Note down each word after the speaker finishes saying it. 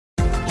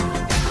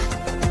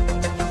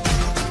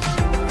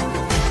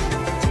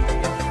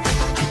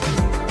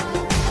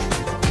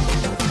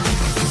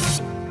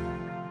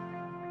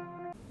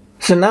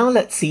So now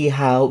let's see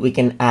how we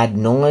can add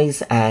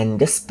noise and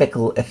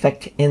despakle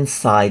effect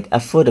inside a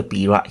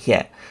Photopea right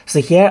here.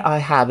 So here I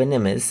have an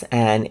image,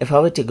 and if I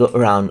were to go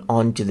around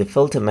onto the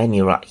filter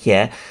menu right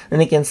here, then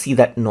you can see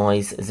that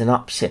noise is an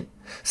option.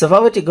 So if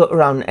I were to go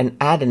around and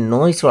add a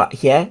noise right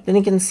here, then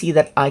you can see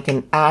that I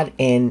can add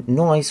in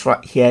noise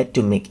right here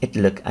to make it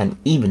look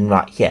uneven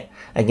right here.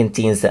 I can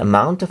change the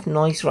amount of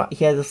noise right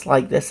here just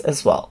like this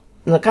as well.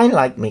 And I kind of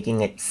like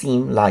making it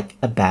seem like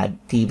a bad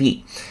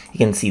TV. You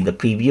can see the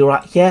preview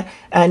right here,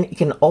 and you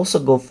can also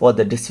go for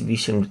the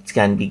distribution, which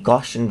can be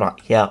Gaussian right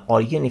here or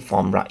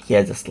uniform right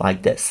here just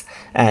like this,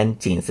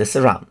 and change this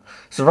around.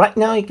 So right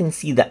now you can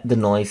see that the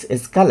noise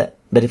is color,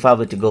 but if I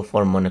were to go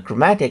for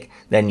monochromatic,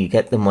 then you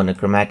get the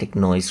monochromatic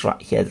noise right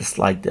here just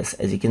like this,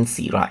 as you can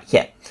see right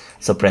here.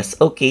 So press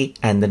OK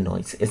and the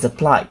noise is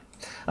applied.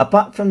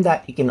 Apart from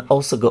that, you can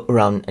also go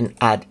around and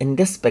add in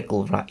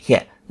despakle right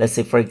here. Let's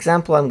say, for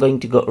example, I'm going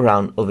to go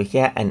around over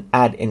here and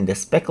add in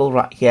despakle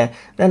right here.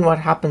 Then what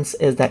happens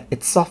is that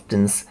it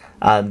softens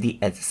the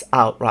edges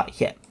out right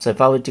here. So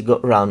if I were to go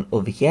around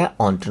over here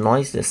onto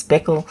noise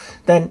despakle,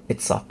 then it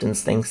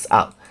softens things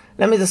out.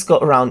 Let me just go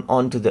around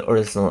onto the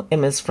original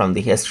image from the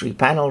history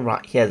panel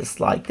right here, just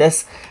like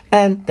this.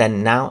 And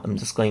then now I'm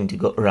just going to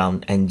go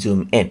around and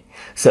zoom in.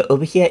 So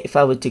over here, if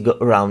I were to go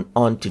around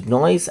onto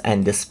noise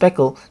and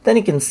despakle, then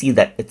you can see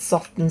that it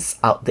softens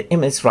out the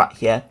image right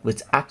here,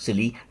 which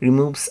actually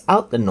removes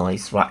out the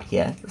noise right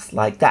here, just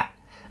like that.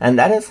 And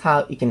that is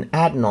how you can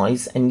add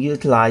noise and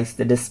utilize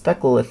the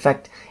despakle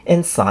effect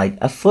inside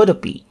a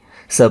Photopea.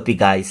 So hope you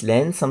guys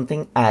learned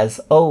something as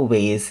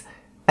always.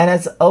 And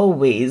as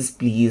always,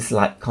 please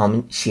like,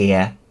 comment,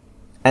 share,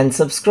 and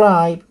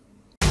subscribe.